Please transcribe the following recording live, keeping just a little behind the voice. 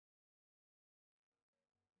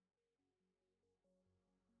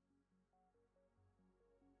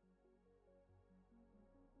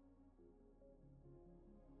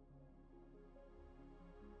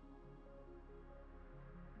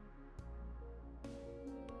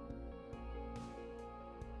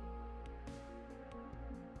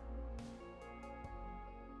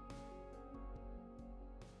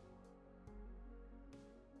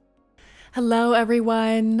Hello,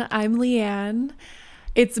 everyone. I'm Leanne.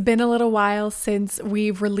 It's been a little while since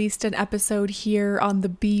we've released an episode here on the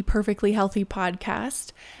Be Perfectly Healthy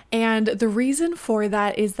podcast. And the reason for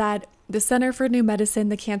that is that the Center for New Medicine,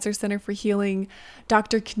 the Cancer Center for Healing,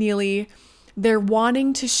 Dr. Keneally, they're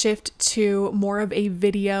wanting to shift to more of a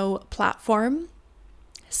video platform.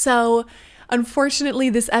 So, unfortunately,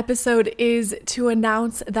 this episode is to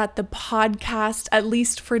announce that the podcast, at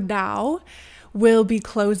least for now, will be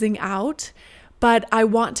closing out. But I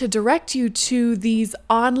want to direct you to these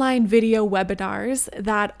online video webinars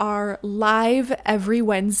that are live every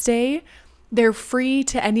Wednesday. They're free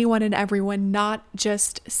to anyone and everyone, not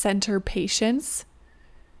just center patients.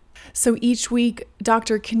 So each week,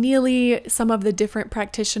 Dr. Keneally, some of the different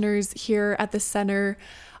practitioners here at the center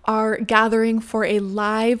are gathering for a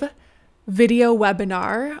live video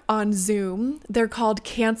webinar on Zoom. They're called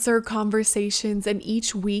Cancer Conversations, and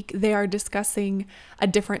each week they are discussing a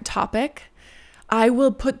different topic. I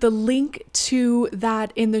will put the link to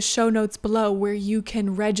that in the show notes below where you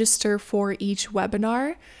can register for each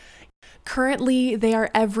webinar. Currently, they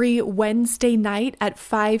are every Wednesday night at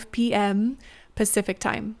 5 p.m. Pacific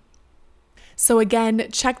time. So again,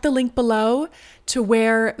 check the link below to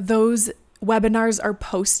where those webinars are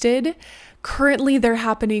posted. Currently, they're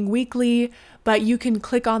happening weekly, but you can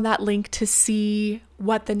click on that link to see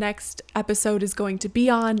what the next episode is going to be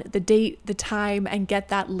on, the date, the time, and get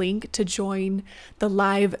that link to join the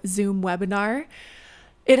live Zoom webinar.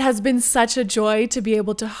 It has been such a joy to be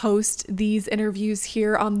able to host these interviews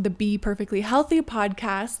here on the Be Perfectly Healthy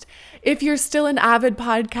podcast. If you're still an avid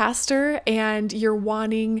podcaster and you're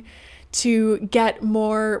wanting to get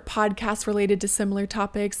more podcasts related to similar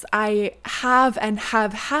topics, I have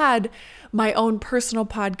had my own personal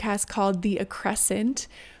podcast called The Accrescent,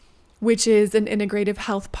 which is an integrative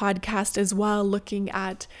health podcast as well, looking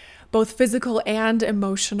at both physical and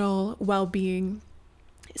emotional well-being.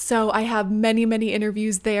 So I have many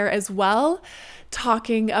interviews there as well,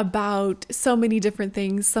 talking about so many different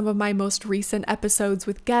things. Some of my most recent episodes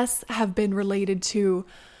with guests have been related to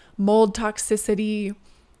mold toxicity,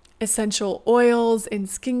 essential oils in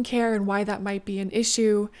skincare and why that might be an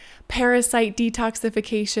issue, parasite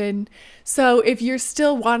detoxification. So if you're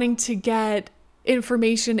still wanting to get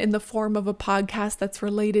information in the form of a podcast that's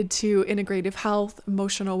related to integrative health,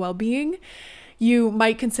 emotional well-being, you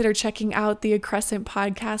might consider checking out the Accrescent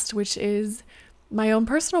podcast, which is my own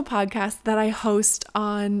personal podcast that I host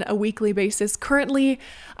on a weekly basis. Currently,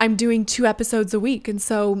 I'm doing 2 episodes a week. And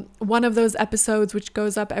so one of those episodes, which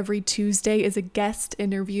goes up every Tuesday, is a guest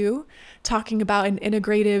interview talking about an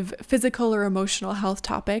integrative physical or emotional health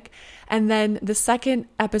topic. And then the second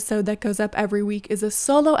episode that goes up every week is a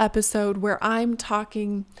solo episode where I'm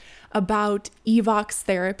talking about Evox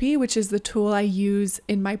therapy, which is the tool I use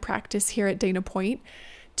in my practice here at Dana Point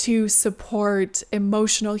to support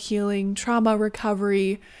emotional healing, trauma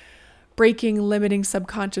recovery, breaking limiting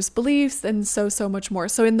subconscious beliefs, and so much more.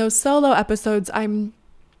 So in those solo episodes, I'm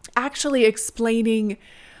actually explaining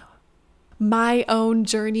my own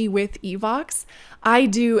journey with Evox. I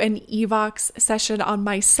do an Evox session on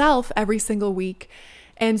myself every single week.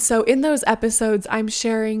 And so in those episodes, I'm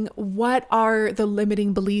sharing what are the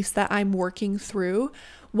limiting beliefs that I'm working through,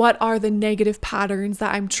 what are the negative patterns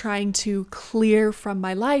that I'm trying to clear from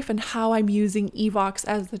my life, and how I'm using Evox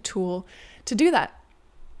as the tool to do that.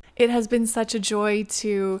 It has been such a joy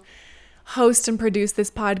to host and produce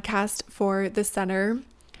this podcast for the center.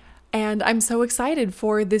 And I'm so excited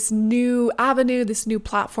for this new avenue, this new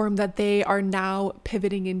platform that they are now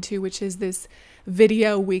pivoting into, which is this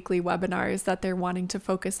video weekly webinars that they're wanting to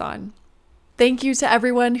focus on. Thank you to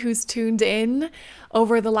everyone who's tuned in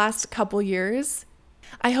over the last couple years.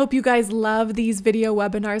 I hope you guys love these video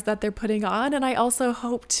webinars that they're putting on, and I also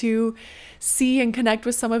hope to see and connect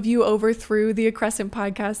with some of you over through the Accrescent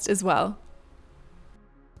podcast as well.